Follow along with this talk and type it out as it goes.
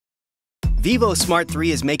Vívosmart 3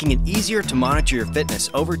 is making it easier to monitor your fitness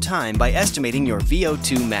over time by estimating your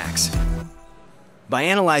VO2 max. By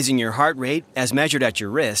analyzing your heart rate as measured at your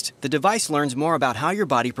wrist, the device learns more about how your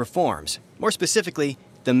body performs, more specifically,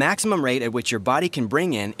 the maximum rate at which your body can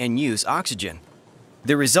bring in and use oxygen.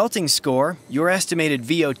 The resulting score, your estimated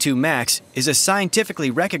VO2 max, is a scientifically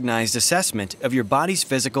recognized assessment of your body's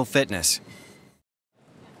physical fitness.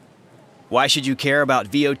 Why should you care about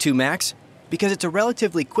VO2 max? Because it's a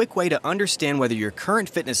relatively quick way to understand whether your current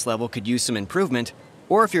fitness level could use some improvement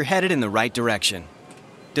or if you're headed in the right direction.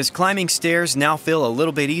 Does climbing stairs now feel a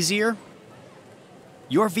little bit easier?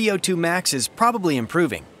 Your VO2 max is probably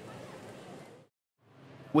improving.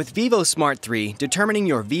 With Vívosmart 3, determining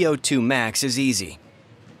your VO2 max is easy.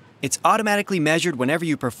 It's automatically measured whenever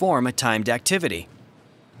you perform a timed activity.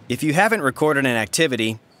 If you haven't recorded an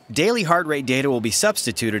activity, daily heart rate data will be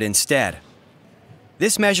substituted instead.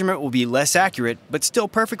 This measurement will be less accurate, but still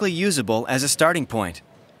perfectly usable as a starting point.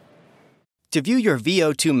 To view your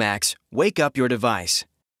VO2 max, wake up your device.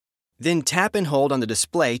 Then tap and hold on the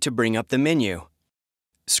display to bring up the menu.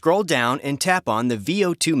 Scroll down and tap on the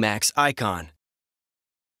VO2 max icon.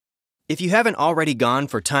 If you haven't already gone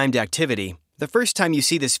for timed activity, the first time you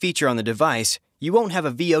see this feature on the device, you won't have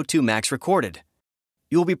a VO2 max recorded.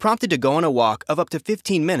 You will be prompted to go on a walk of up to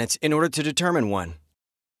 15 minutes in order to determine one.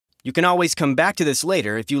 You can always come back to this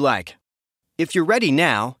later if you like. If you're ready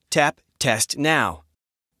now, tap Test Now.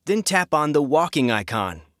 Then tap on the walking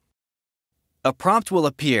icon. A prompt will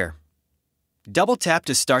appear. Double tap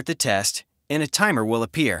to start the test, and a timer will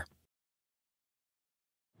appear.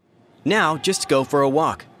 Now just go for a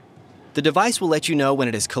walk. The device will let you know when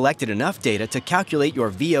it has collected enough data to calculate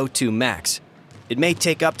your VO2 max. It may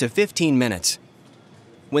take up to 15 minutes.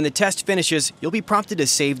 When the test finishes, you'll be prompted to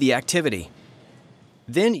save the activity.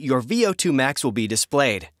 Then your VO2 max will be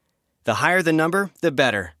displayed. The higher the number, the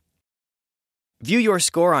better. View your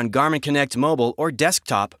score on Garmin Connect mobile or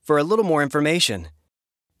desktop for a little more information.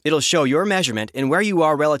 It'll show your measurement and where you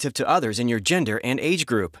are relative to others in your gender and age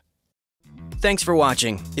group. Thanks for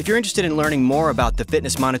watching. If you're interested in learning more about the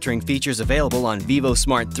fitness monitoring features available on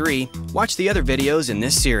Vívosmart 3, watch the other videos in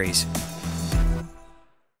this series.